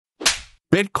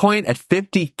Bitcoin at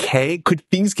 50K. Could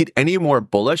things get any more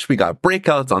bullish? We got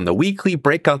breakouts on the weekly,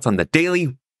 breakouts on the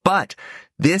daily, but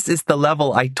this is the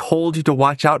level I told you to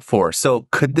watch out for. So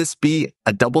could this be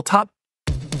a double top?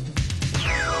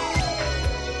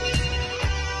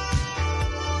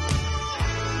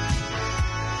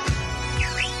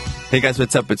 Hey guys,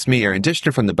 what's up? It's me, Aaron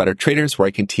Dishner from The Better Traders, where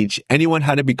I can teach anyone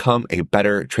how to become a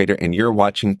better trader. And you're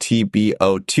watching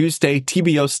TBO Tuesday.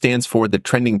 TBO stands for the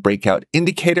Trending Breakout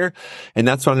Indicator. And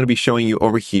that's what I'm going to be showing you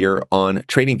over here on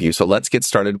TradingView. So let's get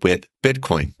started with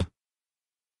Bitcoin.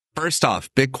 First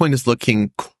off, Bitcoin is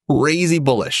looking crazy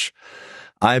bullish.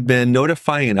 I've been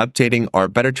notifying and updating our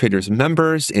Better Traders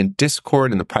members in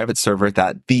Discord and the private server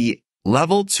that the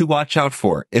level to watch out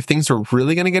for, if things are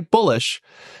really going to get bullish,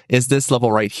 is this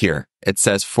level right here. It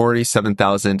says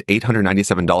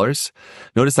 $47,897.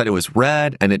 Notice that it was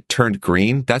red and it turned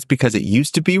green. That's because it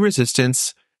used to be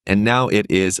resistance and now it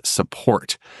is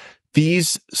support.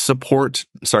 These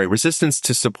resistance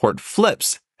to support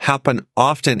flips happen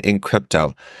often in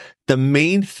crypto. The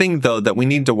main thing though that we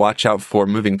need to watch out for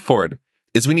moving forward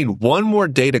is we need one more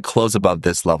day to close above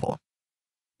this level.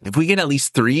 If we get at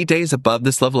least 3 days above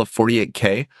this level of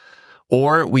 48K,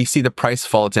 or we see the price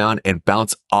fall down and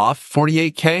bounce off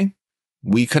 48K,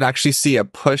 we could actually see a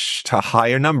push to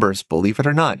higher numbers, believe it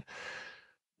or not.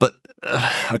 But,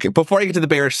 okay, before I get to the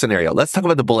bearish scenario, let's talk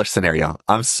about the bullish scenario.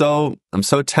 I'm so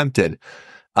tempted.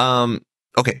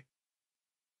 Okay.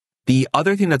 The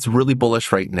other thing that's really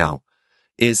bullish right now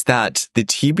is that the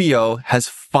TBO has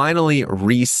finally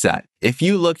reset. If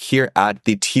you look here at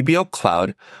the TBO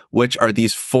cloud, which are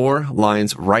these 4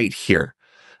 lines right here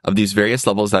of these various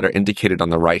levels that are indicated on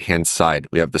the right-hand side,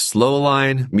 we have the slow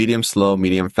line, medium slow,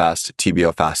 medium fast,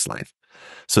 TBO fast line.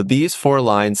 So these 4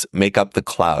 lines make up the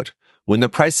cloud. When the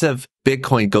price of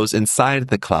Bitcoin goes inside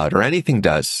the cloud, or anything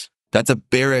does, that's a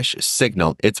bearish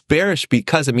signal. It's bearish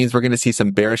because it means we're going to see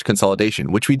some bearish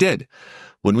consolidation, which we did.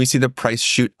 When we see the price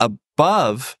shoot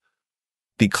above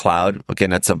the cloud,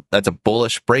 again, that's a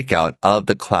bullish breakout of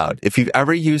the cloud. If you've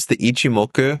ever used the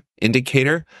Ichimoku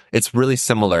indicator, it's really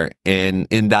similar in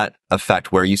that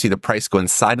effect where you see the price go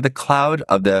inside of the cloud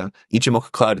of the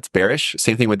Ichimoku cloud, it's bearish.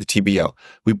 Same thing with the TBO.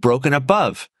 We've broken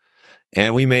above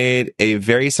and we made a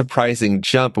very surprising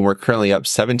jump and we're currently up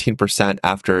 17%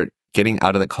 after getting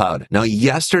out of the cloud. Now,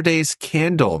 yesterday's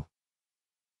candle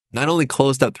not only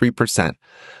closed up 3%,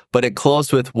 but it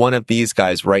closed with one of these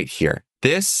guys right here.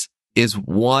 This is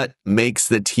what makes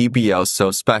the TBO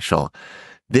so special.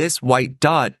 This white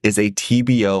dot is a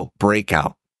TBO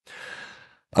breakout.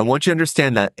 I want you to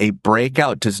understand that a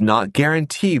breakout does not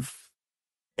guarantee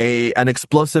an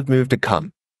explosive move to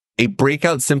come. A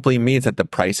breakout simply means that the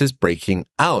price is breaking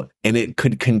out and it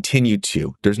could continue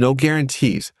to. There's no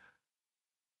guarantees.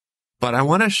 But I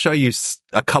want to show you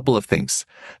a couple of things.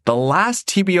 The last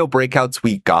TBO breakouts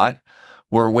we got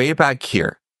were way back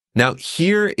here. Now,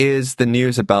 here is the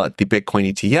news about the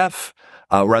Bitcoin ETF,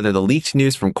 the leaked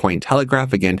news from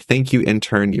Cointelegraph. Again, thank you,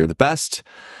 intern. You're the best.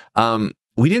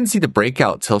 We didn't see the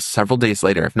breakout till several days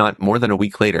later, if not more than a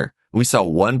week later. We saw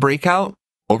one breakout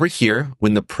over here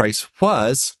when the price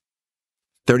was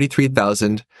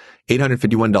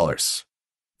 $33,851.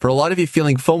 For a lot of you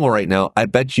feeling FOMO right now, I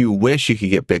bet you wish you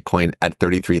could get Bitcoin at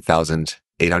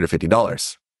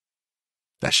 $33,850.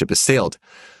 That ship has sailed.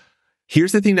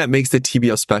 Here's the thing that makes the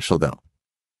TBO special though.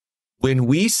 When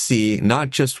we see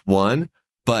not just one,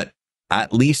 but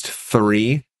at least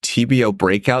 3 TBO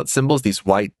breakout symbols, these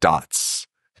white dots,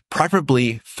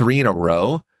 preferably 3 in a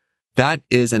row, that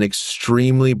is an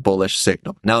extremely bullish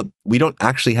signal. Now, we don't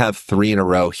actually have 3 in a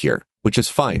row here, which is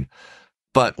fine.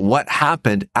 But what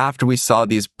happened after we saw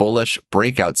these bullish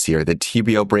breakouts here, the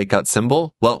TBO breakout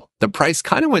symbol? Well, the price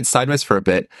kind of went sideways for a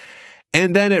bit,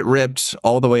 and then it ripped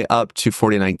all the way up to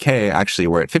 49K. Actually,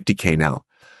 we're at 50K now.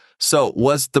 So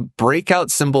was the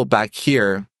breakout symbol back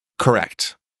here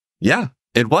correct? Yeah,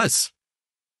 it was.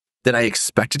 Did I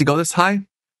expect it to go this high?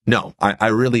 No, I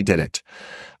really didn't.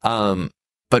 But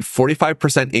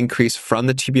 45% increase from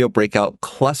the TBO breakout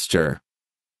cluster.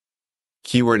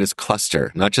 Keyword is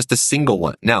cluster, not just a single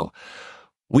one. Now,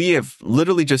 we have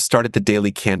literally just started the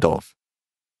daily candle.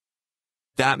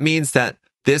 That means that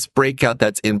this breakout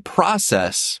that's in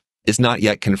process is not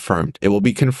yet confirmed. It will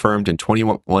be confirmed in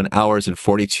 21 hours and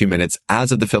 42 minutes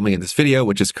as of the filming of this video,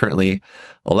 which is currently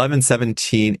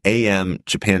 11:17 a.m.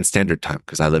 Japan Standard Time,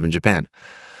 because I live in Japan.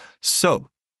 So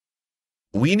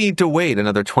we need to wait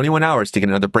another 21 hours to get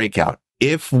another breakout.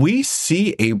 If we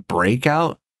see a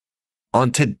breakout on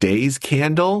today's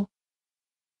candle,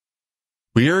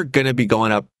 we are going to be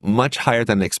going up much higher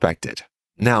than expected.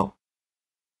 Now,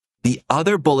 the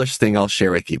other bullish thing I'll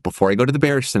share with you before I go to the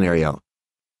bearish scenario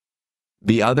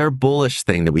The other bullish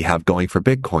thing that we have going for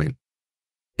Bitcoin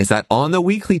is that on the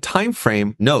weekly time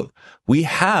frame, note, we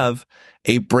have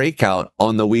a breakout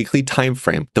on the weekly time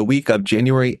frame. The week of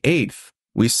January 8th,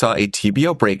 we saw a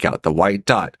TBO breakout, the white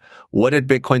dot. What did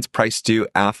Bitcoin's price do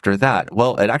after that?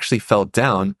 Well, it actually fell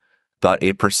down about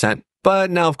 8%,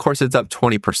 but now, of course, it's up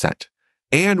 20%.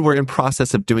 And we're in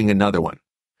process of doing another one.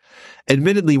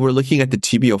 Admittedly, we're looking at the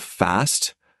TBO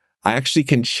fast. I actually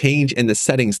can change in the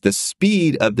settings the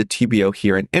speed of the TBO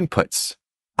here in inputs.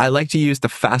 I like to use the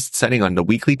fast setting on the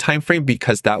weekly time frame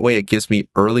because that way it gives me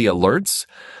early alerts,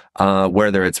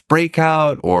 whether it's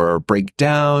breakout or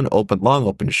breakdown, open long,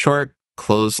 open short,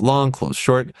 close long, close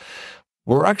short.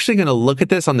 We're actually going to look at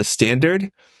this on the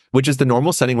standard, which is the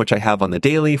normal setting, which I have on the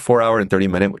daily, 4 hour and 30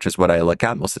 minute, which is what I look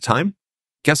at most of the time.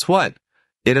 Guess what?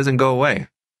 It doesn't go away.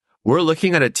 We're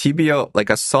looking at a TBO,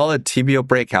 like a solid TBO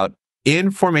breakout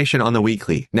in formation on the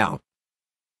weekly. Now,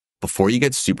 before you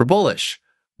get super bullish,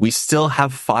 we still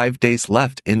have 5 days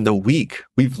left in the week.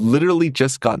 We've literally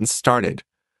just gotten started.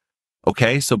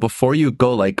 Okay, so before you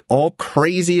go like all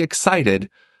crazy excited,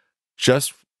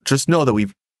 just know that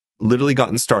we've literally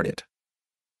gotten started.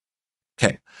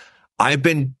 Okay, I've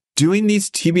been doing these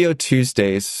TBO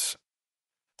Tuesdays.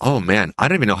 Oh man, I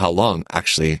don't even know how long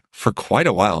actually, for quite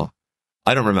a while.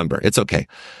 I don't remember. It's okay.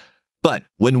 But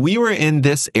when we were in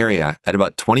this area at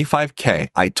about 25K,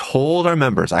 I told our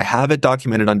members, I have it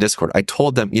documented on Discord. I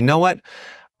told them, you know what?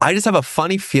 I just have a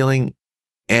funny feeling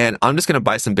and I'm just going to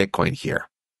buy some Bitcoin here.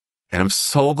 And I'm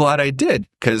so glad I did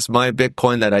because my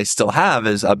Bitcoin that I still have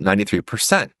is up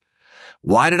 93%.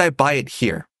 Why did I buy it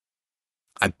here?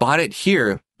 I bought it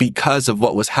here because of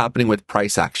what was happening with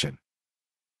price action.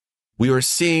 We were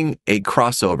seeing a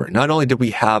crossover. Not only did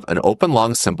we have an open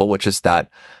long symbol, which is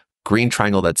that green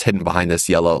triangle that's hidden behind this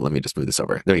yellow. Let me just move this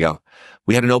over. There you go.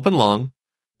 We had an open long.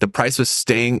 The price was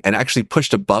staying and actually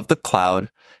pushed above the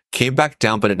cloud, came back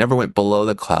down, but it never went below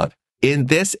the cloud. In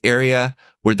this area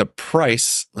where the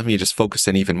price, let me just focus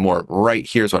in even more. Right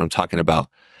here is what I'm talking about.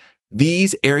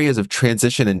 These areas of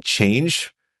transition and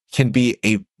change can be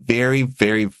a very,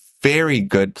 very, very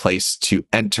good place to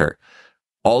enter.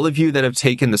 All of you that have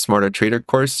taken the Smarter Trader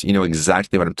course, you know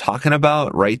exactly what I'm talking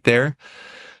about right there.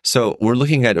 So we're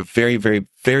looking at a very, very,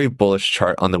 very bullish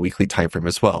chart on the weekly time frame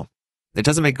as well. It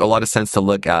doesn't make a lot of sense to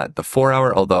look at the 4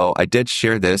 hour, although I did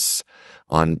share this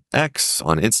on X,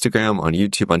 on Instagram, on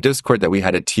YouTube, on Discord, that we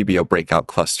had a TBO breakout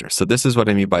cluster. So this is what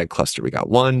I mean by a cluster. We got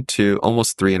 1, 2,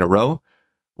 almost 3 in a row.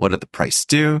 What did the price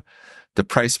do? The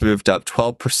price moved up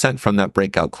 12% from that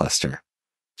breakout cluster.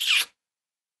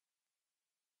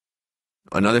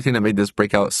 Another thing that made this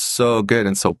breakout so good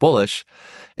and so bullish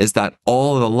is that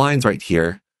all of the lines right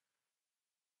here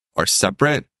are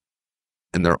separate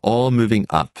and they're all moving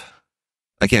up.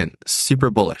 Again, super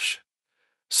bullish.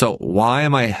 So why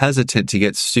am I hesitant to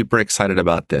get super excited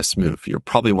about this move? You're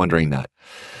probably wondering that.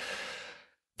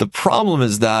 The problem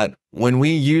is that when we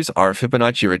use our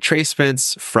Fibonacci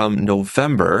retracements from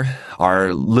November,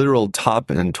 our literal top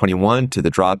in 21 to the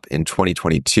drop in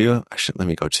 2022, actually, let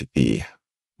me go to the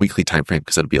weekly time frame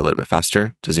because it'll be a little bit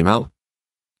faster to zoom out.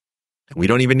 And we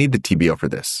don't even need the TBO for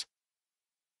this.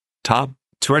 Top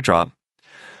to our drop,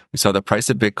 we saw the price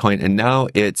of Bitcoin, and now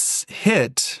it's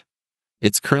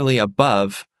currently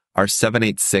above our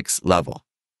 786 level.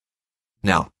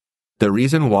 Now, the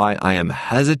reason why I am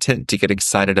hesitant to get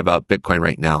excited about Bitcoin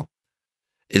right now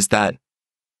is that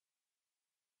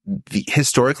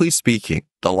historically speaking,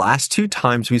 the last 2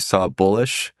 times we saw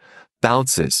bullish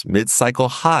bounces, mid-cycle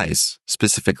highs,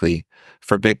 specifically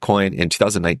for Bitcoin in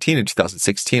 2019 and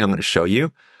 2016, I'm going to show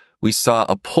you, we saw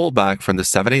a pullback from the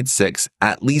 786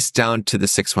 at least down to the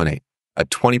 618, a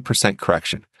 20%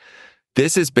 correction.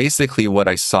 This is basically what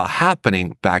I saw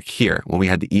happening back here when we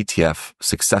had the ETF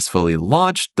successfully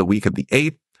launched the week of the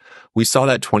 8th. We saw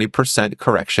that 20%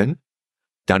 correction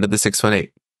down to the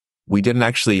 618. We didn't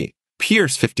actually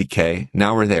pierce 50K.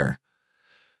 Now we're there.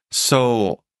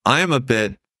 So I am a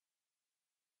bit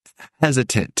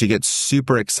hesitant to get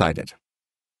super excited.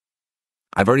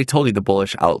 I've already told you the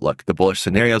bullish outlook, the bullish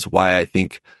scenarios, why I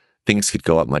think things could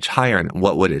go up much higher and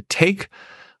what would it take.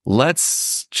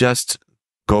 Let's just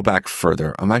go back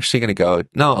further. I'm actually going to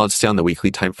I'll stay on the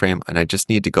weekly time frame and I just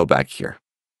need to go back here.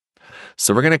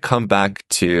 So we're going to come back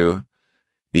to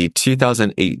the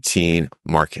 2018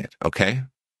 market, okay?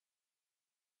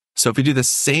 So if we do the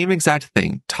same exact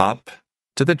thing, top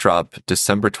to the drop,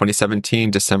 December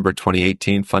 2017, December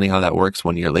 2018, funny how that works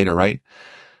 1 year later, right?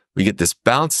 We get this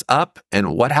bounce up,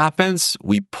 and what happens?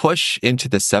 We push into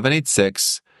the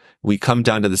 786, we come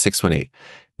down to the 618.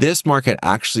 This market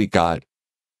actually got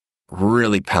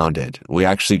really pounded. We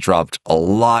actually dropped a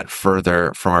lot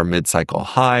further from our mid-cycle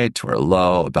high to our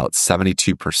low, about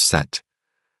 72%.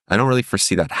 I don't really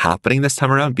foresee that happening this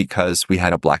time around because we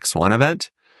had a black swan event.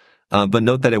 But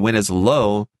note that it went as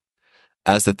low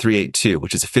as the 382,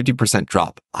 which is a 50%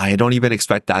 drop. I don't even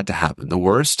expect that to happen. The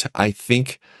worst I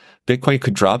think Bitcoin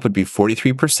could drop would be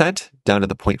 43% down to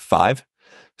the 0.5.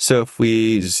 So if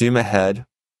we zoom ahead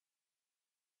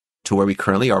to where we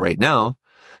currently are right now,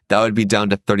 that would be down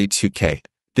to 32K.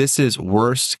 This is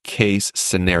worst case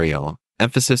scenario.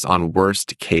 Emphasis on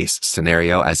worst case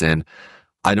scenario, as in,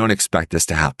 I don't expect this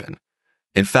to happen.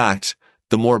 In fact,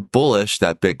 the more bullish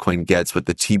that Bitcoin gets with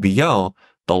the TBO,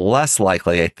 the less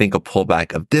likely I think a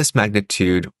pullback of this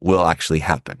magnitude will actually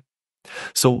happen.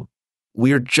 So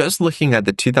we are just looking at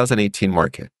the 2018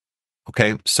 market.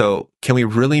 Okay, so can we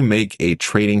really make a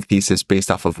trading thesis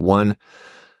based off of one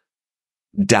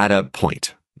data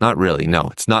point? Not really. No,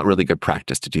 it's not really good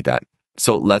practice to do that.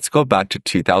 So let's go back to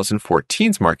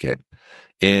 2014's market.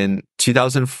 In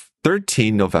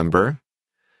 2013, November,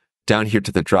 down here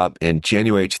to the drop in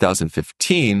January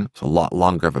 2015, it's a lot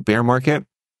longer of a bear market.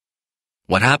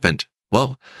 What happened?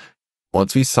 Well,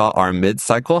 once we saw our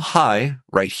mid-cycle high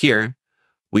right here,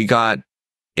 we got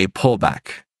a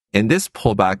pullback. And this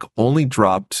pullback only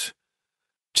dropped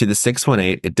to the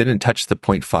 618. It didn't touch the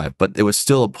 0.5, but it was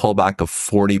still a pullback of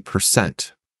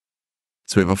 40%.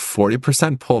 So we have a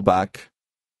 40% pullback.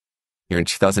 Here in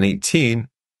 2018,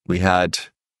 we had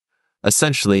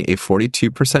essentially a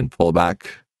 42% pullback.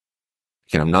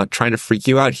 Again, I'm not trying to freak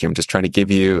you out here. I'm just trying to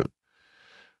give you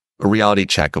a reality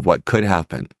check of what could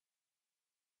happen.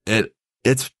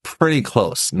 It's pretty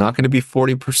close. Not going to be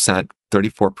 40%,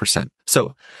 34%.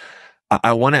 So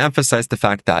I want to emphasize the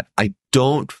fact that I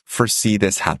don't foresee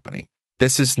this happening.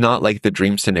 This is not like the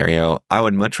dream scenario. I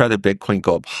would much rather Bitcoin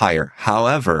go up higher.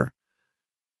 However,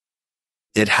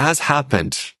 it has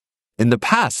happened in the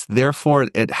past. Therefore,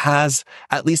 it has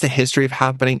at least a history of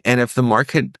happening. And if the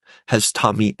market has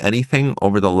taught me anything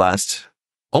over the last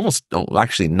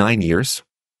actually 9 years,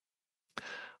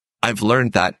 I've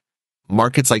learned that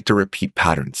markets like to repeat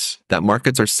patterns, that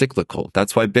markets are cyclical.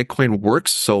 That's why Bitcoin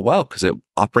works so well, because it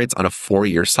operates on a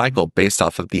 4-year cycle based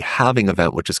off of the halving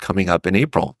event, which is coming up in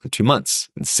April, in 2 months,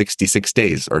 in 66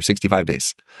 days or 65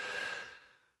 days.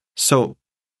 So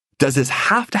does this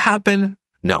have to happen?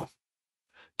 No.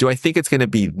 Do I think it's going to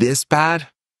be this bad?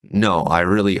 No, I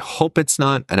really hope it's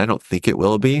not, and I don't think it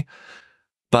will be.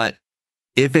 But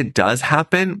if it does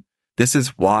happen, this is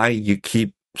why you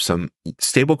keep some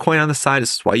stable coin on the side.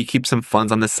 This is why you keep some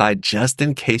funds on the side, just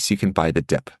in case you can buy the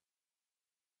dip.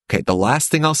 Okay, the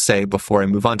last thing I'll say before I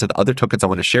move on to the other tokens I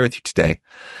want to share with you today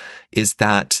is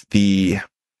that I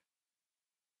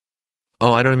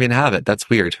don't even have it. That's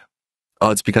weird. Oh,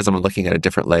 it's because I'm looking at a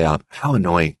different layout. How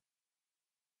annoying.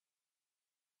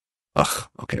 Ugh,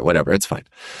 okay, whatever, it's fine.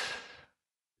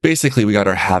 Basically, we got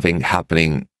our halving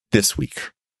happening this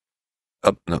week.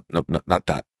 Oh, no, not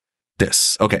that.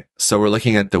 This. Okay, so we're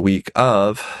looking at the week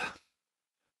of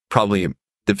probably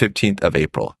the 15th of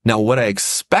April. Now, what I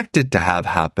expected to have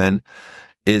happen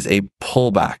is a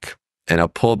pullback, and a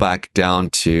pullback down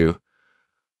to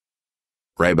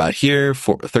right about here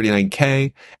for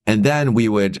 39K, and then we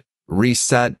would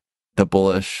reset the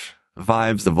bullish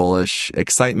vibes, the bullish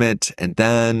excitement, and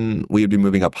then we would be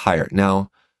moving up higher. Now,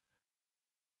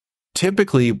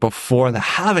 typically before the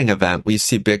halving event, we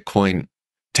see Bitcoin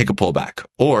take a pullback,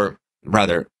 or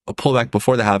rather a pullback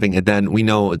before the halving, and then we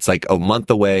know it's like a month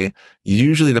away.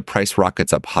 Usually the price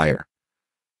rockets up higher.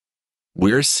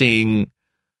 We're seeing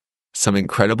some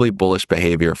incredibly bullish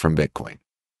behavior from Bitcoin.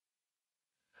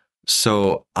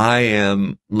 So I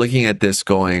am looking at this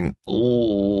going,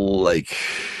 like,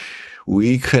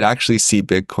 we could actually see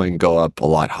Bitcoin go up a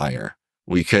lot higher.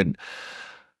 We could,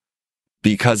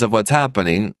 because of what's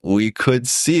happening, we could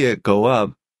see it go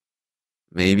up,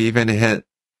 maybe even hit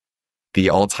the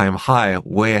all-time high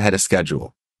way ahead of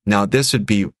schedule. Now, this would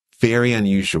be very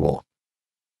unusual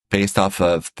based off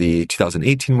of the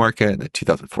 2018 market, the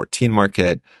 2014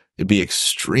 market. It'd be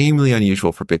extremely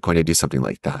unusual for Bitcoin to do something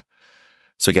like that.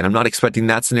 So again, I'm not expecting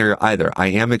that scenario either. I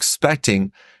am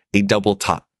expecting a double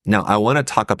top. Now, I want to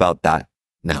talk about that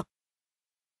now.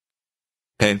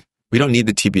 Okay, we don't need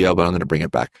the TBO, but I'm going to bring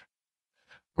it back.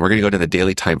 We're going to go to the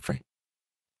daily time frame.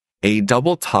 A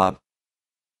double top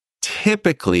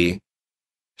typically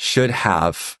should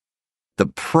have the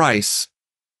price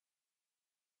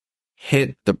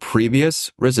hit the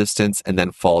previous resistance and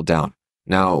then fall down.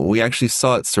 Now, we actually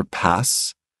saw it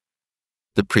surpass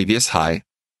the previous high,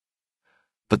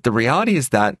 but the reality is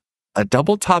that a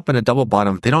double top and a double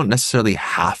bottom, they don't necessarily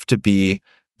have to be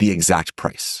the exact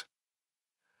price.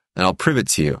 And I'll prove it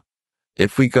to you.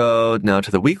 if we go now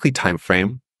to the weekly time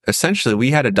frame, essentially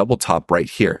we had a double top right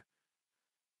here.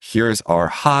 Here's our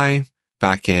high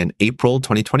back in April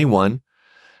 2021.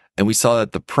 And we saw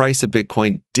that the price of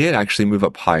Bitcoin did actually move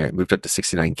up higher. It moved up to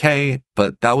 69K,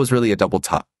 but that was really a double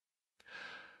top.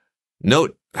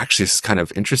 Note, actually, this is kind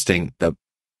of interesting, the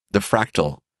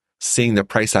fractal, seeing the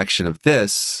price action of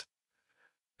this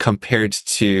compared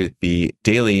to the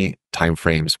daily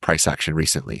timeframes price action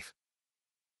recently.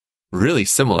 Really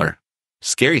similar,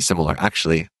 scary similar,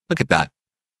 actually. Look at that.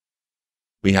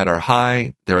 We had our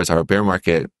high, there was our bear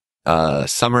market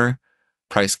summer,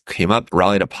 price came up,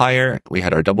 rallied up higher, we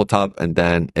had our double top, and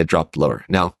then it dropped lower.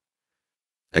 Now,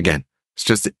 again, it's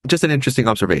just an interesting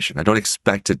observation. I don't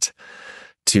expect it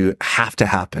to have to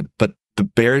happen, but the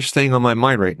bearish thing on my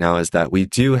mind right now is that we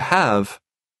do have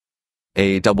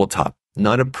a double top,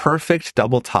 not a perfect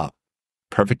double top.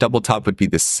 Perfect double top would be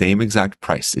the same exact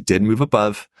price. It did move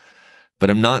above, but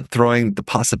I'm not throwing the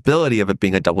possibility of it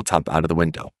being a double top out of the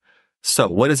window. So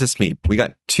what does this mean? We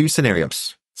got two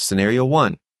scenarios. Scenario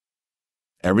one,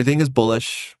 everything is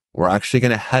bullish. We're actually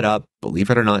going to head up, believe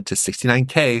it or not, to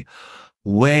 69K,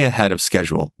 way ahead of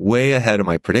schedule, way ahead of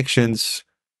my predictions.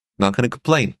 Not going to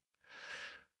complain.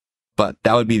 But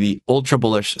that would be the ultra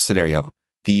bullish scenario.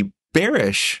 The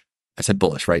bearish, I said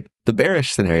bullish, right? The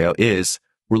bearish scenario is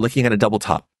we're looking at a double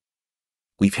top.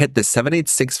 We've hit the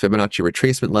 786 Fibonacci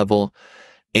retracement level,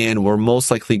 and we're most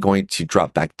likely going to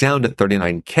drop back down to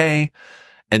 39K.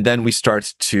 And then we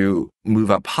start to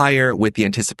move up higher with the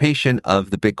anticipation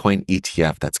of the Bitcoin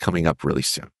ETF that's coming up really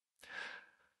soon.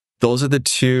 Those are the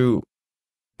two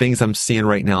things I'm seeing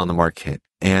right now in the market.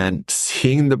 And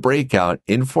seeing the breakout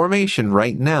in formation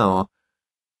right now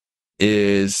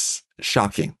is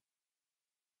shocking.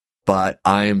 But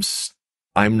I'm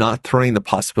not throwing the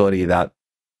possibility that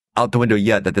out the window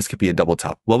yet that this could be a double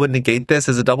top. What would negate this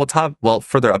as a double top? Well,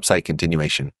 further upside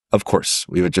continuation. Of course,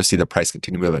 we would just see the price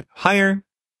continue moving higher.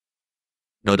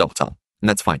 No double top, and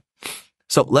that's fine.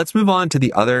 So let's move on to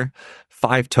the other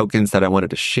 5 tokens that I wanted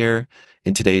to share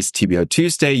in today's TBO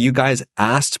Tuesday. You guys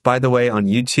asked, by the way, on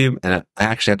YouTube, and I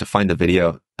actually have to find the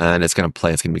video, and it's going to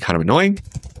play. It's going to be kind of annoying.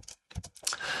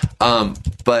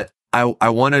 But I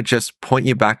want to just point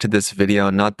you back to this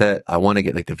video. Not that I want to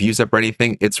get like the views up or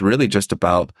anything. It's really just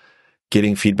about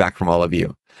getting feedback from all of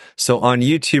you. So on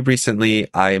YouTube recently,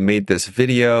 I made this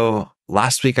video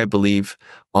last week, I believe,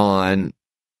 on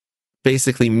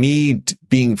basically me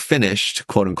being finished,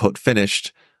 quote unquote,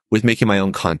 finished with making my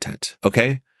own content.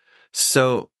 Okay.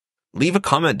 So leave a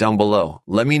comment down below.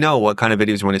 Let me know what kind of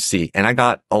videos you want to see. And I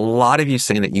got a lot of you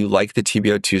saying that you like the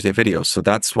TBO Tuesday video. So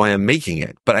that's why I'm making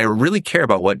it. But I really care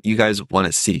about what you guys want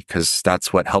to see, because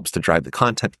that's what helps to drive the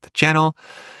content of the channel.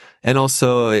 And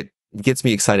also it gets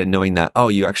me excited knowing that, oh,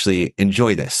 you actually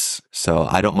enjoy this. So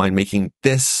I don't mind making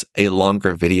this a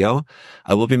longer video.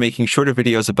 I will be making shorter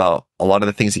videos about a lot of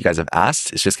the things you guys have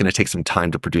asked. It's just going to take some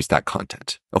time to produce that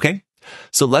content. Okay.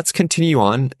 So let's continue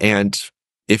on. And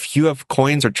if you have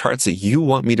coins or charts that you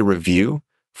want me to review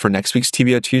for next week's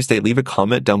TBO Tuesday, leave a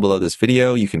comment down below this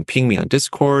video. You can ping me on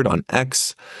Discord, on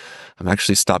X. I'm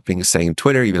actually stopping saying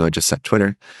Twitter, even though I just said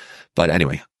Twitter. But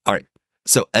anyway, all right.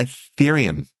 So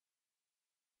Ethereum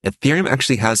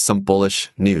actually has some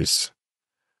bullish news.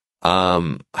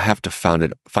 I have to find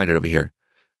it over here.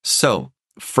 So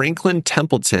Franklin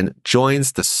Templeton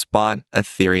joins the spot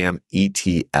Ethereum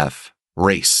ETF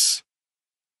race.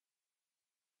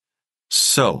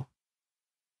 So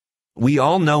we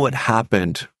all know what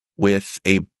happened with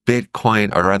a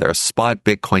Bitcoin, or rather a spot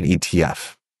Bitcoin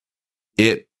ETF.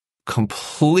 It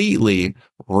completely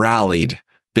rallied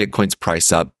Bitcoin's price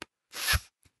up.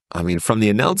 I mean, from the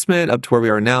announcement up to where we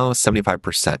are now,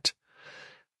 75%.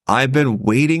 I've been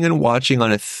waiting and watching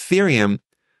on Ethereum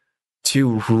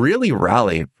to really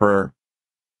rally for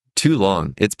too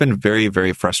long. It's been very,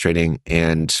 very frustrating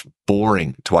and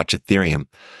boring to watch Ethereum,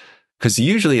 because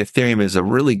usually Ethereum is a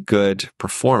really good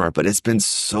performer, but it's been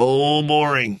so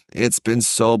boring. It's been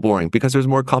so boring because there's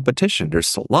more competition. There's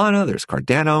Solana, there's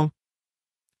Cardano,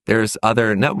 there's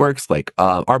other networks like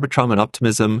Arbitrum and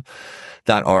Optimism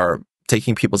that are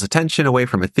taking people's attention away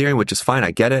from Ethereum, which is fine.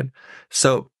 I get it.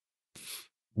 So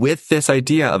with this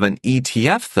idea of an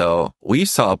ETF, though, we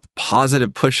saw a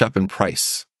positive push up in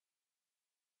price.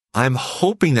 I'm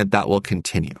hoping that that will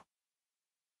continue.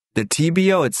 The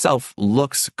TBO itself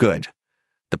looks good.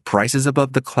 The price is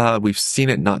above the cloud. We've seen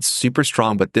it not super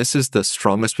strong, but this is the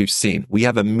strongest we've seen. We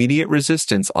have immediate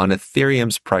resistance on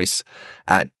Ethereum's price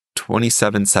at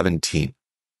 27.17.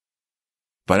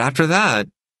 But after that,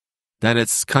 then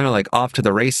it's kind of like off to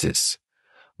the races.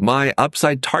 My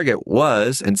upside target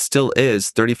was and still is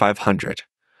 3,500.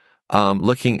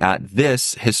 looking at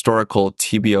this historical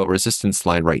TBO resistance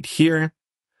line right here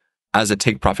as a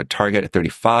take profit target at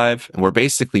 35. And we're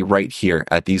basically right here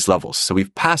at these levels. So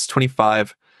we've passed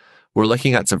 25. We're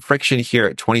looking at some friction here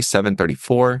at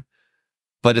 27.34,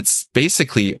 but it's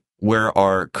basically where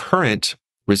our current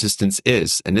resistance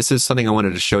is. And this is something I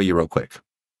wanted to show you real quick.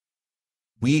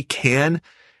 We can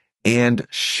and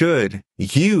should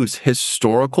use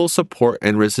historical support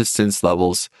and resistance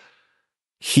levels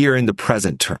here in the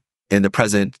present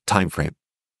time frame.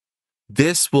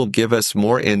 This will give us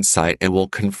more insight and will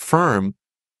confirm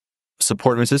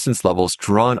support and resistance levels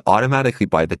drawn automatically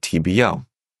by the TBO.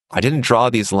 I didn't draw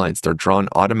these lines. They're drawn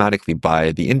automatically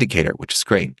by the indicator, which is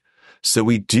great. So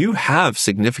we do have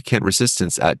significant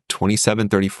resistance at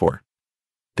 27.34.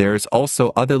 There's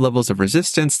also other levels of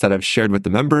resistance that I've shared with the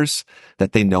members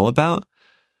that they know about,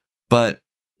 but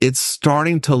it's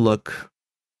starting to look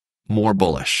more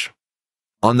bullish.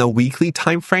 On the weekly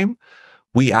time frame,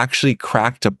 we actually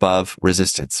cracked above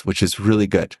resistance, which is really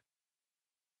good.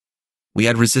 We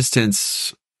had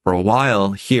resistance for a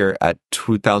while here at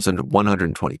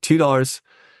 $2,122.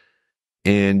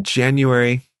 In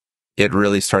January, it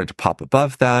really started to pop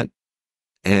above that,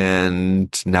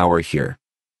 and now we're here.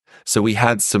 So we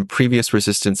had some previous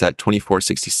resistance at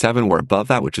 24.67. We're above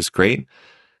that, which is great.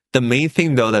 The main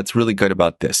thing, though, that's really good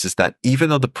about this is that even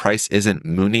though the price isn't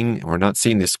mooning, we're not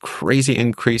seeing this crazy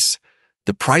increase,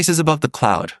 the price is above the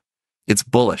cloud. It's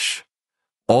bullish.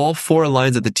 All four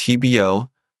lines of the TBO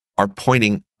are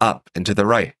pointing up and to the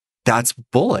right. That's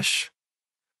bullish.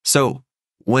 So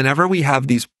whenever we have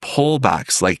these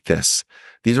pullbacks like this,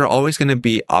 these are always going to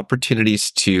be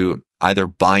opportunities to either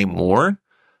buy more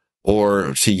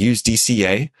or to use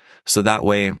DCA. So that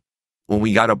way, when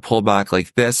we got a pullback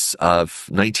like this of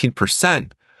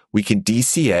 19%, we can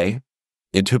DCA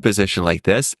into a position like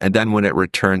this. And then when it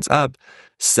returns up,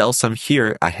 sell some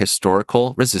here at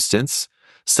historical resistance,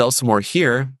 sell some more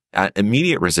here at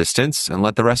immediate resistance, and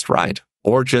let the rest ride,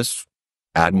 or just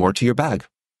add more to your bag.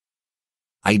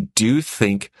 I do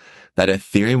think that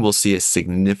Ethereum will see a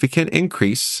significant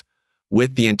increase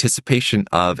with the anticipation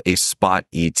of a spot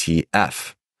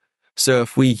ETF. So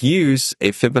if we use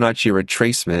a Fibonacci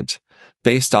retracement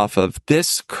based off of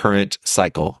this current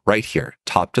cycle right here,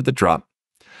 top to the drop,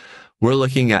 we're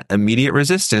looking at immediate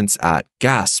resistance at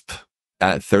Gasp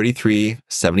at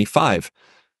 33.75,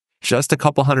 just a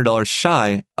couple $100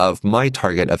 shy of my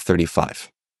target of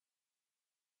 35.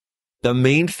 The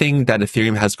main thing that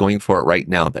Ethereum has going for it right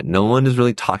now that no one is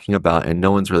really talking about and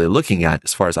no one's really looking at,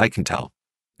 as far as I can tell,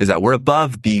 is that we're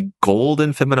above the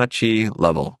golden Fibonacci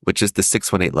level, which is the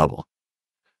 618 level.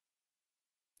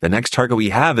 The next target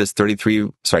we have is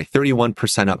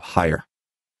 31% up higher.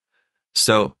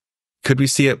 So could we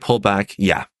see it pull back?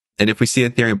 Yeah. And if we see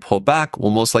Ethereum pull back,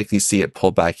 we'll most likely see it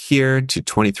pull back here to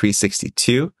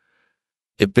 23.62.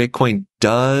 If Bitcoin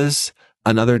does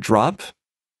another drop,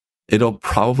 it'll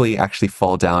probably actually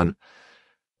fall down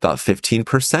about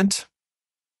 15%,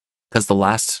 because the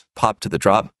last pop to the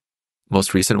drop,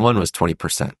 most recent one, was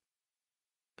 20%.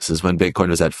 This is when Bitcoin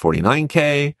was at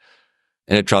 49K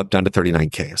and it dropped down to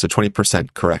 39K. So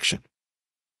 20% correction.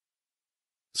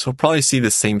 So we'll probably see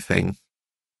the same thing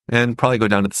and probably go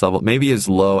down to this level, maybe as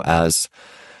low as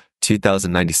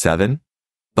 2097.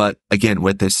 But again,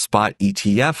 with this spot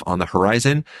ETF on the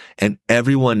horizon and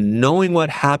everyone knowing what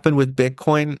happened with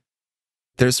Bitcoin,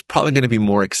 there's probably going to be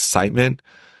more excitement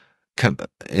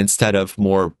instead of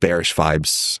more bearish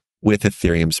vibes with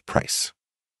Ethereum's price.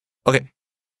 Okay.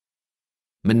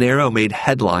 Monero made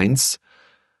headlines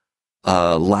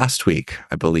last week,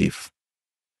 I believe,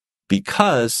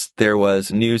 because there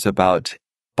was news about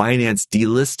Binance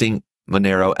delisting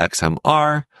Monero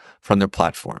XMR from their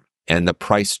platform, and the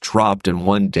price dropped in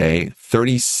one day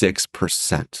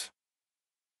 36%.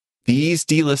 These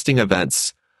delisting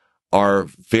events are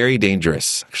very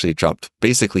dangerous. Actually, it dropped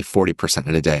basically 40%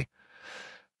 in a day.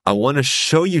 I want to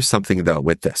show you something, though,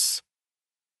 with this.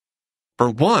 For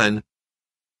one,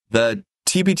 the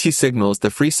TBT signals,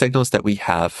 the free signals that we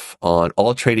have on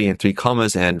all trading in 3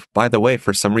 commas, and by the way,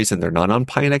 for some reason, they're not on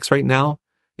Pinex right now.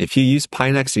 If you use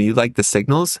Pinex and you like the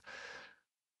signals,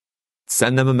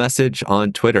 send them a message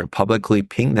on Twitter, publicly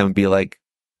ping them and be like,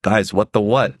 guys, what the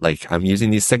what? Like, I'm using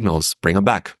these signals, bring them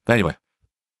back. But anyway,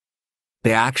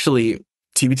 they actually,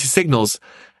 TBT signals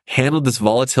handled this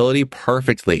volatility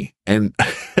perfectly, and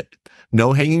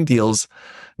no hanging deals,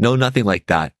 no nothing like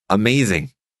that.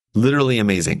 Amazing. Literally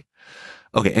amazing.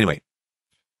 Okay, anyway,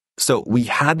 so we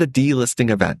had the delisting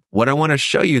event. What I want to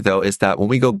show you, though, is that when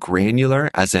we go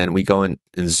granular, as in we go and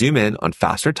zoom in on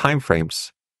faster time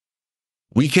frames,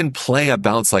 we can play a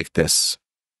bounce like this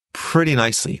pretty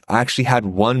nicely. I actually had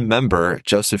one member,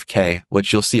 Joseph K,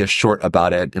 which you'll see a short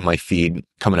about it in my feed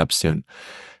coming up soon.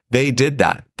 They did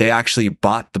that. They actually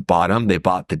bought the bottom, they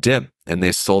bought the dip, and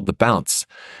they sold the bounce.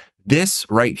 This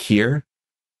right here,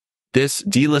 this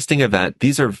delisting event,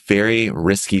 these are very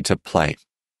risky to play.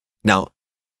 Now,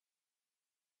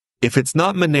 if it's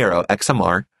not Monero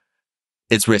XMR,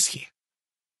 it's risky.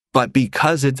 But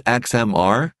because it's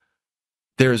XMR,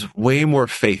 there's way more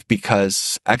faith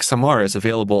because XMR is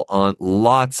available on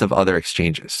lots of other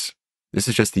exchanges. This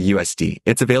is just the USD.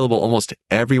 It's available almost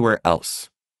everywhere else.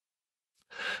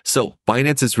 So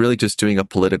Binance is really just doing a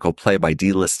political play by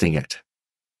delisting it.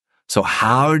 So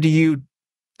how do you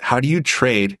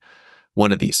trade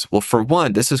one of these? Well, for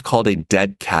one, this is called a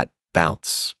dead cat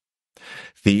bounce.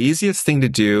 The easiest thing to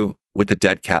do with the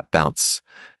dead cat bounce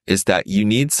is that you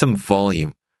need some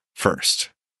volume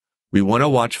first. We want to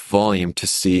watch volume to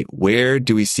see where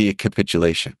do we see a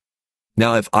capitulation.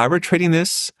 Now, if I were trading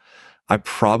this, I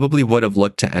probably would have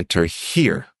looked to enter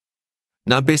here.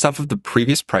 Not based off of the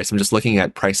previous price, I'm just looking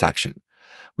at price action.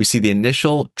 We see the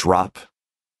initial drop,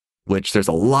 which there's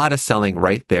a lot of selling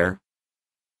right there.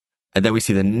 And then we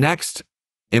see the next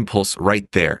impulse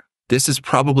right there. This is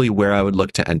probably where I would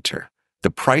look to enter. The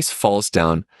price falls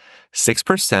down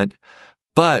 6%,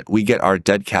 but we get our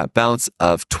dead cat bounce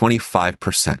of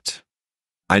 25%.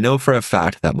 I know for a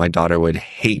fact that my daughter would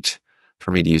hate for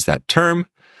me to use that term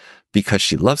because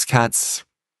she loves cats.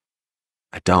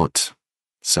 I don't.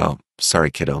 So sorry,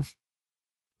 kiddo.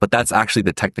 But that's actually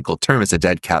the technical term, is a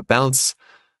dead cat bounce.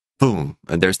 Boom,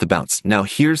 and there's the bounce. Now,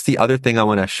 here's the other thing I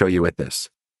want to show you with this.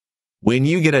 When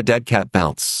you get a dead cat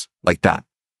bounce like that,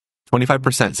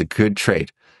 25% is a good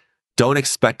trade. Don't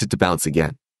expect it to bounce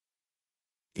again.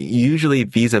 Usually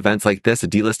these events like this, a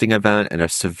delisting event and a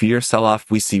severe sell-off,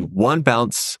 we see one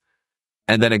bounce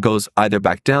and then it goes either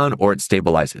back down or it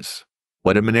stabilizes.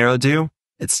 What did Monero do?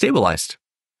 It stabilized.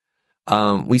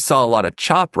 We saw a lot of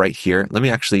chop right here. Let me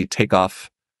actually take off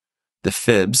the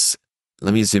fibs.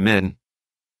 Let me zoom in.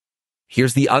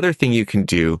 Here's the other thing you can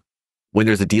do when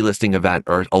there's a delisting event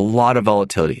or a lot of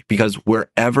volatility, because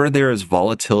wherever there is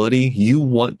volatility, you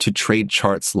want to trade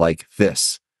charts like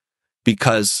this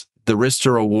because the risk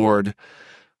to reward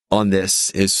on this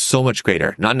is so much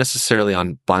greater. Not necessarily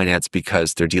on Binance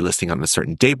because they're delisting on a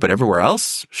certain date, but everywhere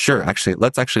else, sure. Actually,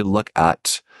 let's actually look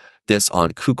at this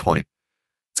on KuCoin.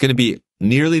 It's going to be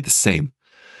nearly the same.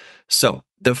 So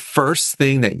the first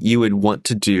thing that you would want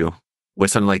to do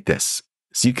with something like this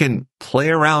is you can play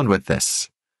around with this.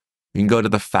 You can go to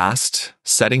the fast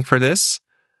setting for this.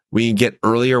 We can get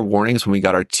earlier warnings when we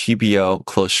got our TBO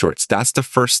close shorts. That's the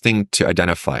first thing to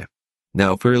identify.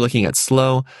 Now, if we were looking at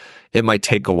slow, it might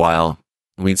take a while.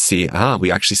 We'd see,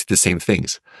 we actually see the same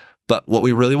things. But what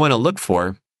we really want to look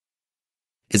for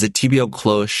is a TBO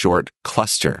close short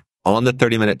cluster on the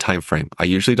 30-minute time frame. I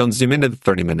usually don't zoom into the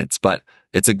 30 minutes, but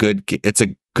it's a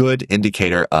good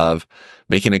indicator of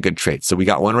making a good trade. So we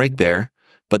got one right there,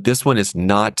 but this one is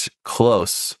not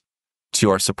close to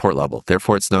our support level.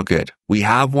 Therefore, it's no good. We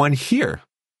have one here.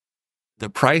 The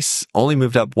price only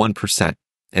moved up 1%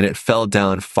 and it fell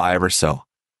down 5 or so.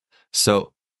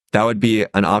 So that would be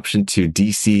an option to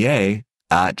DCA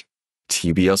at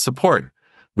TBO support.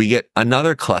 We get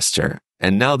another cluster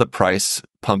and now the price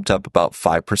pumped up about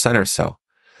 5% or so.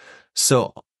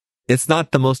 So it's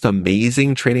not the most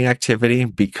amazing trading activity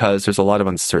because there's a lot of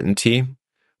uncertainty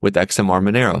with XMR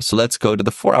Monero. So let's go to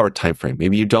the 4-hour time frame.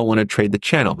 Maybe you don't want to trade the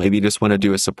channel. Maybe you just want to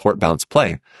do a support bounce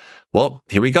play. Well,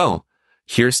 here we go.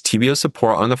 Here's TBO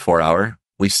support on the 4-hour.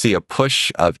 We see a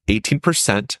push of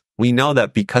 18%. We know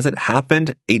that because it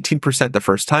happened 18% the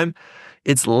first time,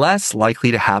 it's less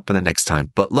likely to happen the next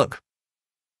time. But look,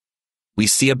 we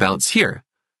see a bounce here.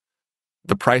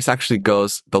 The price actually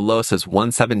goes, the low says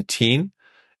 117.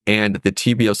 And the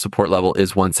TBO support level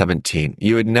is 117.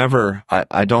 You would never,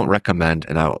 I don't recommend,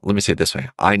 and let me say it this way.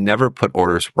 I never put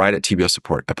orders right at TBO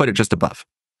support. I put it just above.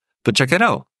 But check it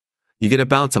out. You get a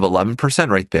bounce of 11%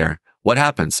 right there. What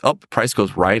happens? Oh, the price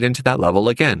goes right into that level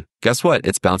again. Guess what?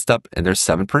 It's bounced up and there's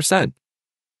 7%.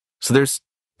 So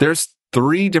there's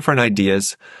 3 different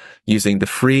ideas using the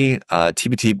free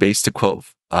TBT base to quote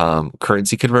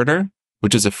currency converter,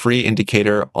 which is a free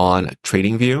indicator on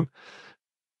TradingView.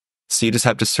 So you just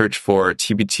have to search for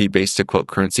TBT base to quote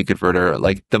currency converter,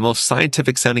 like the most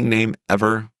scientific sounding name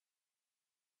ever.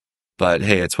 But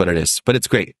hey, it's what it is. But it's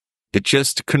great. It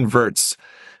just converts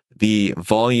the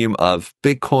volume of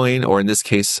Bitcoin, or in this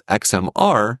case,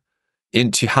 XMR,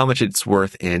 into how much it's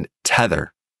worth in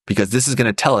Tether, because this is going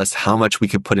to tell us how much we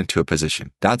can put into a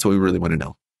position. That's what we really want to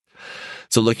know.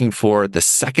 So looking for the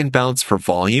second bounce for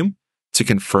volume to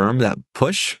confirm that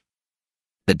push.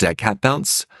 the dead cat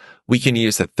bounce. We can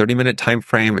use the 30-minute time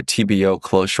frame, a TBO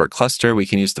close short cluster. We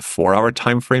can use the 4-hour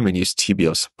time frame and use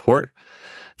TBO support.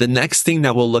 The next thing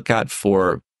that we'll look at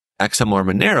for XMR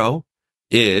Monero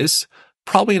is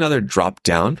probably another drop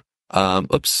down.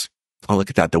 Oops. Oh, look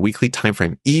at that. The weekly time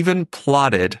frame even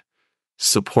plotted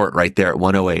support right there at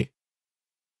 108.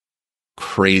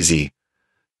 Crazy.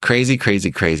 Crazy,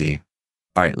 crazy, crazy.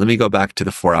 All right, let me go back to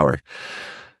the 4-hour.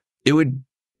 It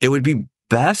would be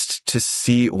best to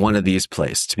see one of these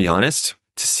plays, to be honest,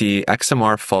 to see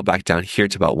XMR fall back down here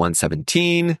to about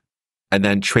 117 and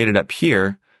then trade it up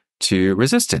here to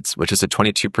resistance, which is a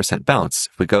 22% bounce.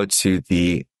 If we go to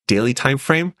the daily time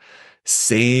frame,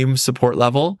 same support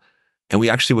level, and we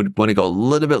actually would want to go a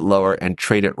little bit lower and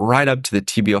trade it right up to the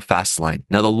TBO fast line.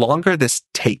 Now, the longer this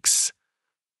takes,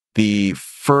 the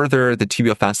further the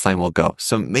TBO fast line will go.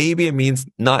 So maybe it means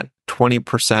not 20%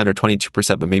 or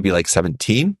 22%, but maybe like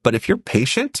 17. But if you're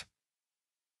patient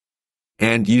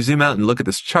and you zoom out and look at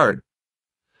this chart,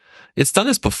 it's done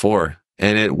this before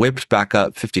and it whipped back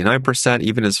up 59%,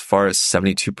 even as far as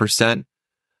 72%.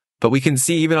 But we can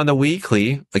see even on the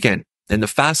weekly, again, in the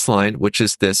fast line, which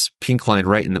is this pink line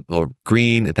right in the or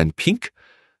green and then pink,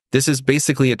 this is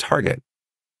basically a target.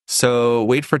 So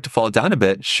wait for it to fall down a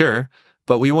bit, sure.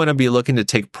 But we want to be looking to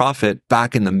take profit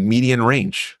back in the median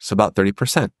range, so about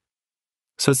 30%.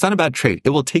 So it's not a bad trade. It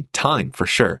will take time for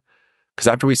sure. Because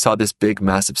after we saw this big,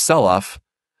 massive sell-off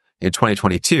in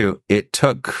 2022, it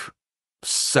took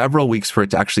several weeks for it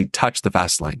to actually touch the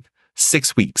fast line.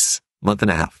 6 weeks, month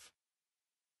and a half.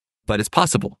 But it's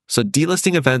possible. So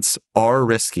delisting events are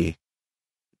risky.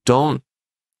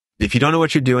 If you don't know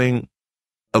what you're doing,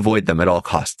 avoid them at all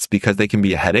costs because they can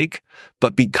be a headache.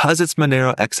 But because it's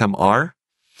Monero XMR,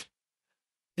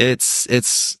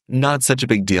 it's not such a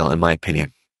big deal in my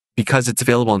opinion because it's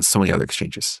available on so many other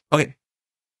exchanges. Okay.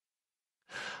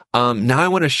 Now I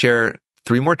want to share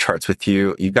 3 more charts with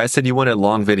you. You guys said you wanted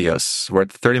long videos. We're at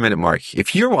the 30-minute mark.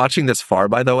 If you're watching this far,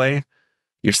 by the way,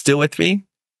 you're still with me.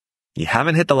 You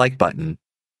haven't hit the like button.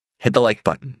 Hit the like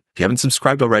button. If you haven't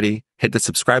subscribed already, hit the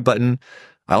subscribe button.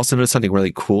 I also noticed something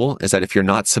really cool is that if you're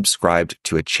not subscribed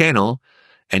to a channel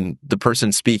and the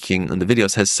person speaking on the video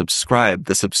says subscribe,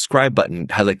 the subscribe button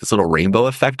has like this little rainbow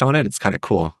effect on it. It's kind of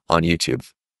cool on YouTube.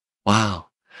 Wow.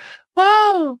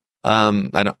 Wow.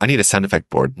 I need a sound effect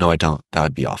board. No, I don't. That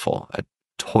would be awful. A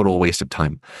total waste of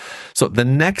time. So the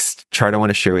next chart I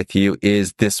want to share with you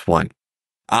is this one.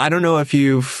 I don't know if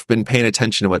you've been paying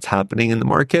attention to what's happening in the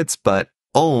markets, but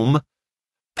Ohm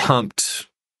pumped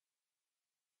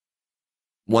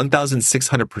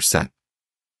 1,600%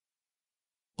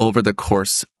 over the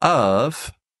course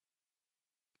of,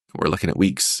 we're looking at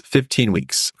weeks, 15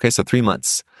 weeks. Okay, so 3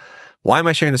 months. Why am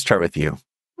I sharing this chart with you?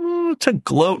 To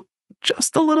gloat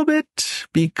just a little bit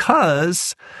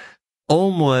because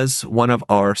Ohm was one of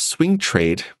our swing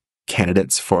trade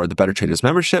candidates for the Better Traders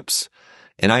memberships.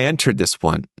 And I entered this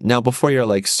one. Now, before you're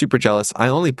like super jealous, I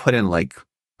only put in like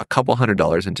a couple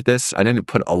 $100 into this. I didn't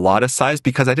put a lot of size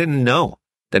because I didn't know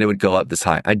that it would go up this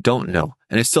high. I don't know.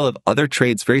 And I still have other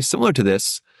trades very similar to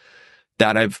this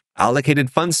that I've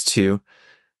allocated funds to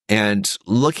and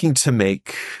looking to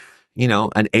make,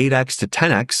 an 8x to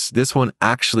 10x. This one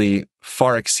actually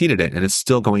far exceeded it and it's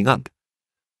still going up.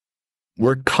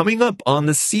 We're coming up on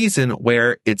the season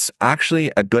where it's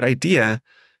actually a good idea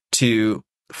to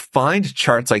find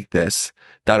charts like this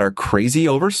that are crazy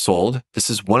oversold. This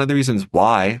is one of the reasons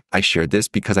why I shared this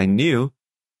because I knew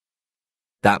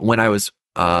that when I was,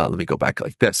 let me go back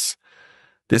like this.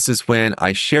 This is when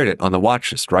I shared it on the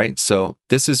watch list, right? So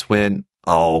this is when,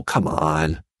 oh, come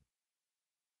on.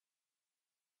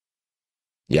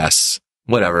 Yes,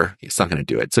 whatever. It's not going to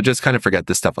do it. So just kind of forget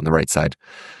this stuff on the right side.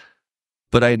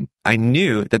 But I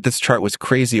knew that this chart was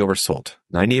crazy oversold,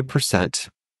 98%.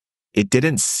 It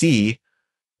didn't see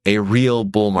a real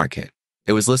bull market.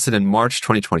 It was listed in March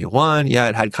 2021. Yeah,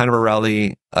 it had kind of a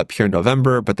rally up here in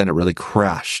November, but then it really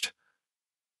crashed.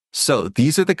 So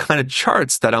these are the kind of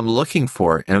charts that I'm looking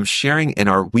for and I'm sharing in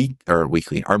our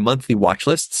monthly watch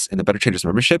lists in the Better Traders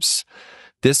memberships.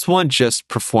 This one just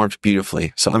performed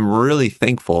beautifully. So I'm really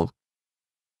thankful.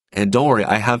 And don't worry,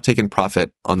 I have taken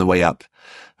profit on the way up.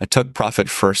 I took profit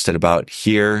first at about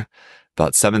here,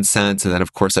 about 7 cents. And then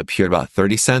of course up here at about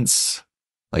 30 cents.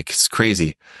 Like it's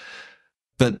crazy.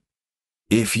 But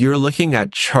if you're looking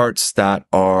at charts that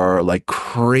are like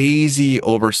crazy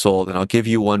oversold, and I'll give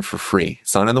you one for free.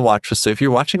 It's not on the watch list. So if you're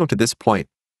watching up to this point,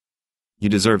 you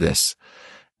deserve this.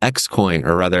 Xcoin,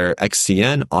 or rather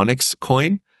XCN, Onyx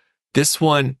coin. This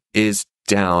one is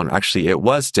down. Actually, it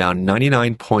was down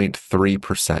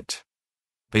 99.3%.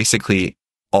 Basically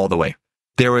all the way.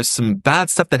 there was some bad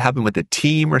stuff that happened with the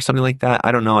team or something like that.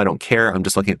 I don't know. I don't care. I'm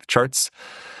just looking at the charts.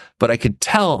 But I could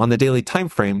tell on the daily time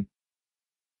frame,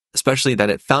 especially that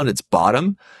it found its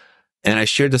bottom. And I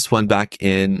shared this one back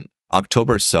in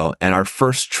October or so. And our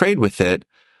first trade with it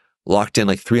locked in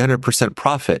like 300%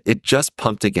 profit. It just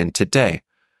pumped again today.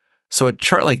 So a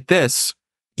chart like this,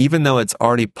 even though it's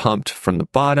already pumped from the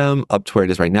bottom up to where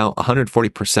it is right now,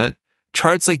 140%,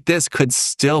 charts like this could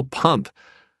still pump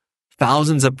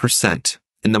thousands of percent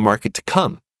in the market to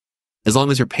come, as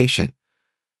long as you're patient.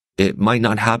 It might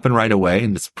not happen right away,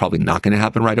 and it's probably not going to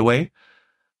happen right away,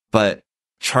 but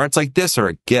charts like this are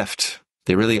a gift.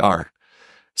 They really are.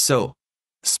 So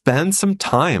spend some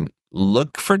time,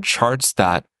 look for charts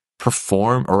that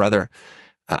perform, or rather,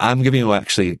 I'm giving you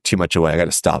actually too much away. I got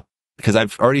to stop because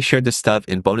I've already shared this stuff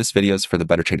in bonus videos for the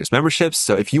Better Traders memberships.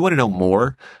 So if you want to know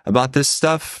more about this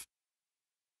stuff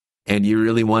and you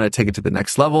really want to take it to the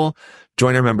next level,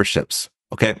 join our memberships.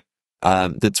 Okay.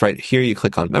 That's right here. You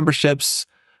click on memberships,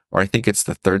 or I think it's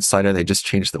the third slider. They just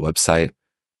changed the website.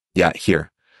 Yeah,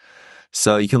 here.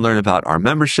 So you can learn about our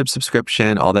membership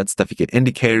subscription, all that stuff. You get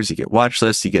indicators, you get watch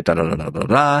lists, you get da da da da da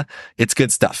da. It's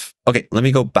good stuff. Okay, let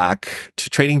me go back to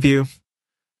TradingView.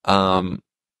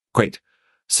 Great.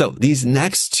 So these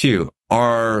next two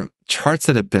are charts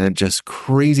that have been just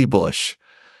crazy bullish.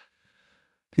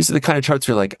 These are the kind of charts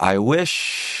where you're like, I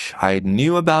wish I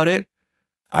knew about it.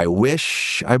 I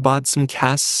wish I bought some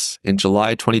CAS in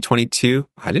July 2022.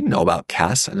 I didn't know about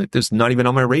CAS. There's not even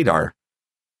on my radar.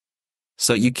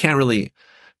 So you can't really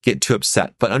get too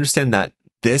upset, but understand that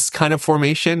this kind of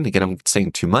formation, again, I'm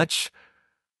saying too much.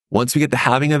 Once we get the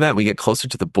halving event, we get closer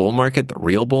to the bull market, the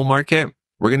real bull market,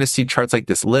 we're going to see charts like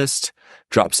this list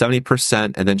drop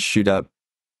 70% and then shoot up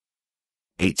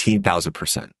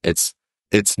 18,000%. It's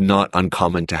not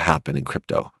uncommon to happen in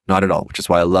crypto, not at all, which is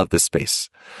why I love this space.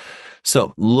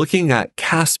 So looking at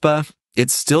Kaspa,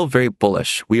 it's still very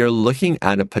bullish. We are looking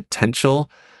at a potential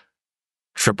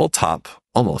triple top,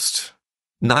 almost.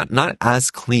 Not as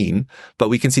clean, but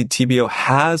we can see TBO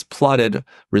has plotted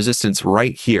resistance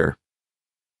right here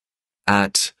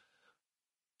at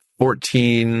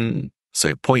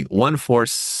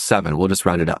 0.147. We'll just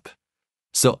round it up.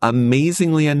 So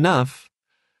amazingly enough,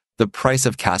 the price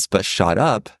of Kaspa shot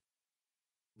up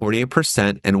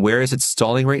 48%. And where is it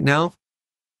stalling right now?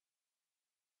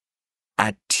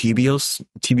 At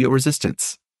TBO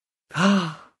resistance.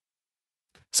 So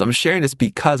I'm sharing this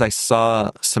because I saw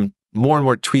some more and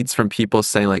more tweets from people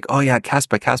saying like, oh yeah,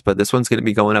 Kaspa, this one's going to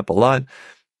be going up a lot.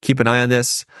 Keep an eye on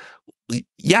this.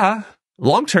 Yeah,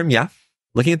 long term, yeah.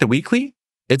 Looking at the weekly,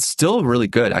 it's still really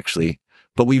good actually.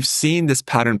 But we've seen this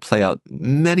pattern play out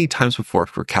many times before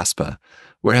for Kaspa,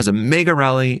 where it has a mega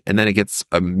rally and then it gets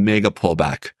a mega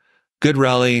pullback. Good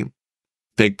rally,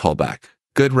 big pullback.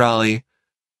 Good rally,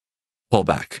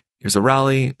 pullback. Here's a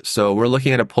rally. So we're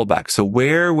looking at a pullback. So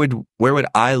where would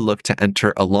I look to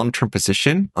enter a long-term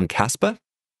position on Kaspa?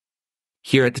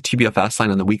 Here at the TBO fast line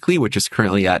on the weekly, which is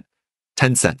currently at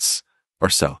 10 cents or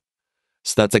so.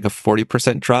 So that's like a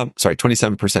 40% drop,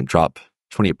 27% drop,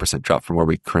 28% drop from where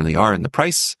we currently are in the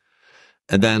price.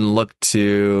 And then look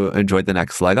to enjoy the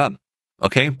next leg up.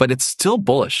 Okay. But it's still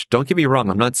bullish. Don't get me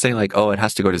wrong. I'm not saying like, oh, it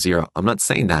has to go to zero. I'm not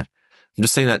saying that. I'm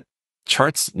just saying that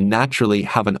charts naturally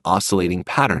have an oscillating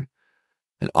pattern.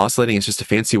 And oscillating is just a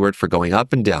fancy word for going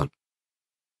up and down.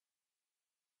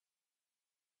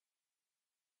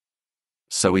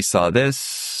 So we saw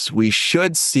this. We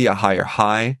should see a higher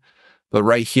high. But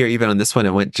right here, even on this one,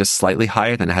 it went just slightly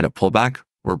higher, then it had a pullback.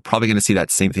 We're probably going to see that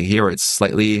same thing here where it's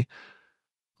slightly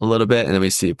a little bit. And then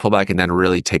we see a pullback and then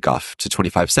really take off to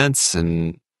 25 cents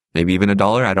and maybe even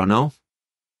 $1. I don't know.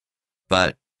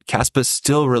 But Kaspa is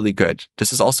still really good.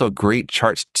 This is also a great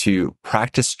chart to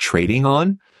practice trading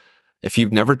on. If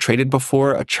you've never traded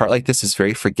before, a chart like this is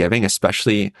very forgiving,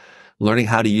 especially learning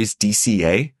how to use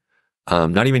DCA.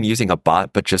 Not even using a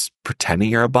bot, but just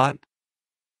pretending you're a bot,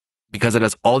 because it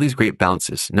has all these great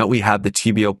bounces. Note we have the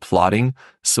TBO plotting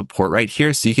support right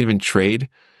here. So you can even trade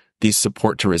these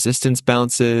support to resistance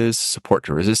bounces, support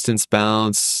to resistance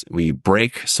bounce. We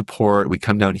break support. We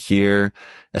come down here,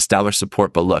 establish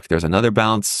support. But look, there's another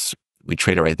bounce. We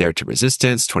trade it right there to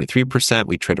resistance, 23%.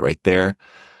 We trade it right there.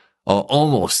 Oh,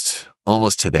 almost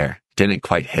to there. Didn't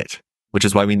quite hit, which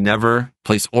is why we never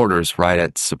place orders right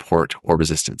at support or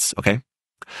resistance. Okay.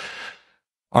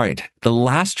 All right. The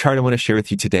last chart I want to share with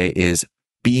you today is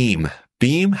Beam.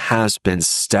 Beam has been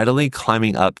steadily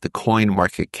climbing up the coin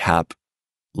market cap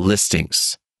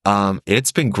listings.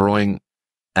 It's been growing,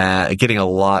 getting a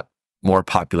lot more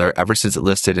popular ever since it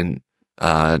listed in,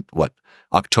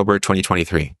 October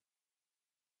 2023.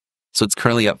 So it's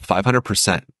currently up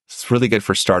 500%. It's really good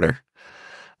for starter.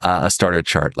 a starter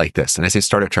chart like this. And I say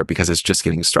starter chart because it's just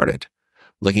getting started.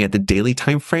 Looking at the daily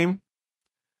time frame,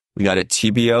 we got a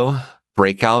TBO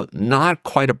breakout. Not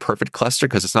quite a perfect cluster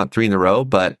because it's not 3 in a row,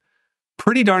 but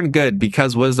pretty darn good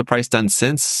because what has the price done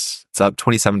since? It's up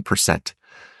 27%.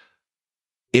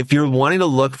 If you're wanting to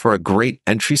look for a great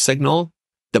entry signal,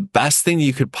 the best thing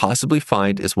you could possibly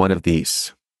find is one of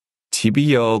these.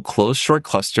 TBO closed short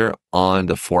cluster on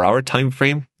the 4-hour time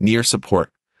frame near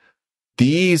support.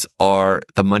 These are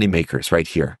the money makers right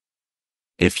here.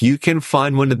 If you can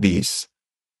find one of these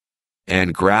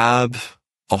and grab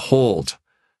a hold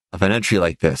of an entry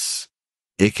like this,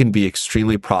 it can be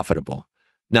extremely profitable.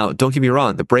 Now, don't get me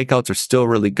wrong, the breakouts are still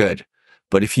really good.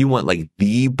 But if you want like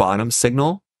the bottom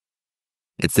signal,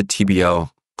 it's the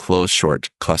TBO closed short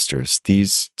clusters.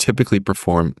 These typically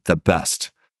perform the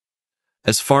best.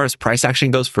 As far as price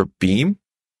action goes for Beam,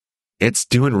 it's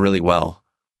doing really well.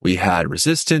 We had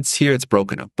resistance here. It's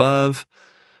broken above.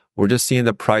 We're just seeing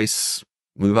the price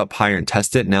move up higher and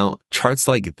test it. Now, charts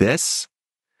like this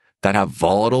that have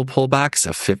volatile pullbacks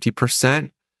of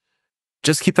 50%,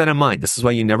 just keep that in mind. This is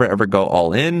why you never ever go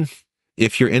all in.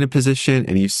 If you're in a position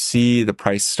and you see the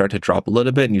price start to drop a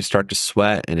little bit and you start to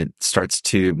sweat and it starts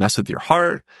to mess with your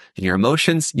heart and your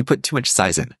emotions, you put too much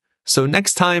size in. So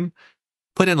next time,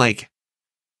 put in like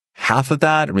half of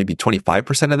that or maybe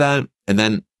 25% of that, and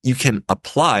then you can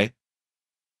apply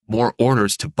more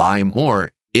orders to buy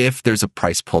more if there's a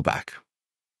price pullback.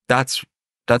 That's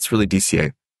really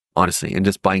DCA, honestly, and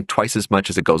just buying twice as much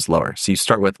as it goes lower. So you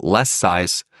start with less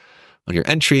size on your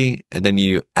entry, and then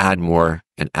you add more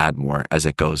and add more as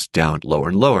it goes down lower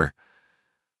and lower.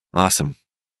 Awesome.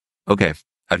 Okay,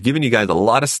 I've given you guys a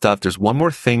lot of stuff. There's one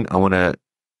more thing I want to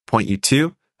point you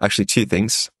to. Actually, 2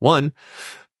 things. One,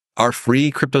 our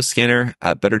free crypto scanner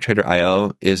at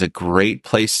BetterTrader.io is a great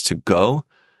place to go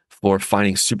for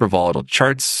finding super volatile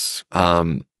charts.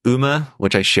 UMA,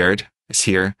 which I shared, is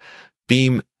here.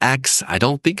 Beam X, I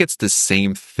don't think it's the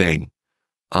same thing.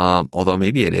 Although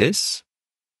maybe it is.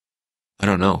 I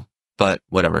don't know, but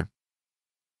whatever.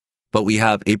 But we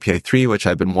have API 3, which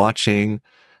I've been watching,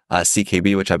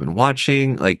 CKB, which I've been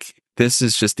watching. Like, this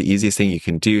is just the easiest thing you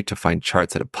can do to find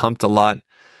charts that have pumped a lot.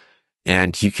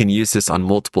 And you can use this on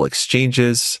multiple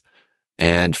exchanges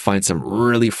and find some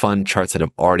really fun charts that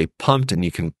have already pumped, and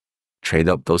you can trade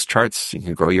up those charts. You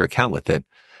can grow your account with it.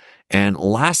 And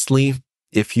lastly,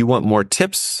 if you want more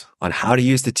tips on how to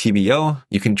use the TBO,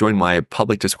 you can join my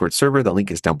public Discord server. The link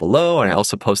is down below. And I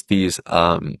also post these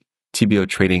TBO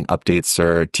trading updates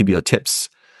or TBO tips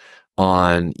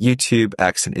on YouTube,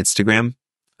 X, and Instagram.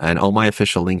 And all my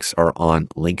official links are on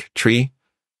Linktree.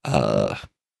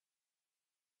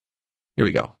 Here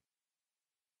we go.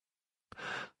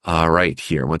 All right,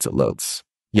 here, once it loads.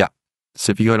 Yeah.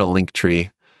 So if you go to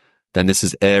Linktree, then this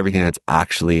is everything that's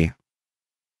actually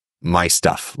my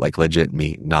stuff, like legit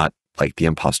me, not like the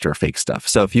imposter or fake stuff.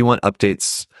 So if you want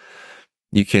updates,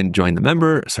 you can join the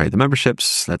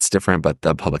memberships. That's different, but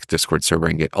the public Discord server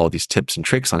and get all these tips and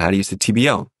tricks on how to use the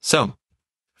TBO. So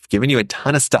I've given you a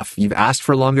ton of stuff. You've asked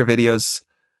for longer videos.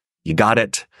 You got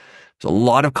it. There's a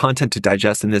lot of content to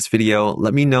digest in this video.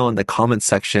 Let me know in the comments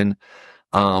section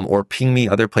or ping me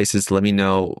other places to let me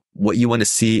know what you want to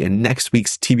see in next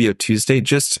week's TBO Tuesday.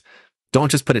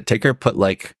 Don't just put a ticker, put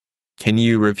like, can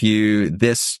you review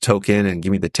this token and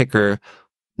give me the ticker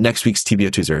next week's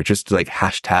TBO Tuesday, or just like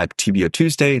hashtag TBO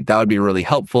Tuesday. That would be really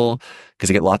helpful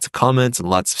because I get lots of comments and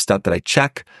lots of stuff that I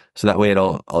check. So that way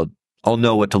I'll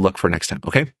know what to look for next time.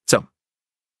 Okay. So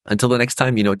until the next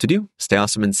time, you know what to do. Stay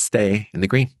awesome and stay in the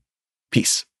green.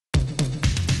 Peace.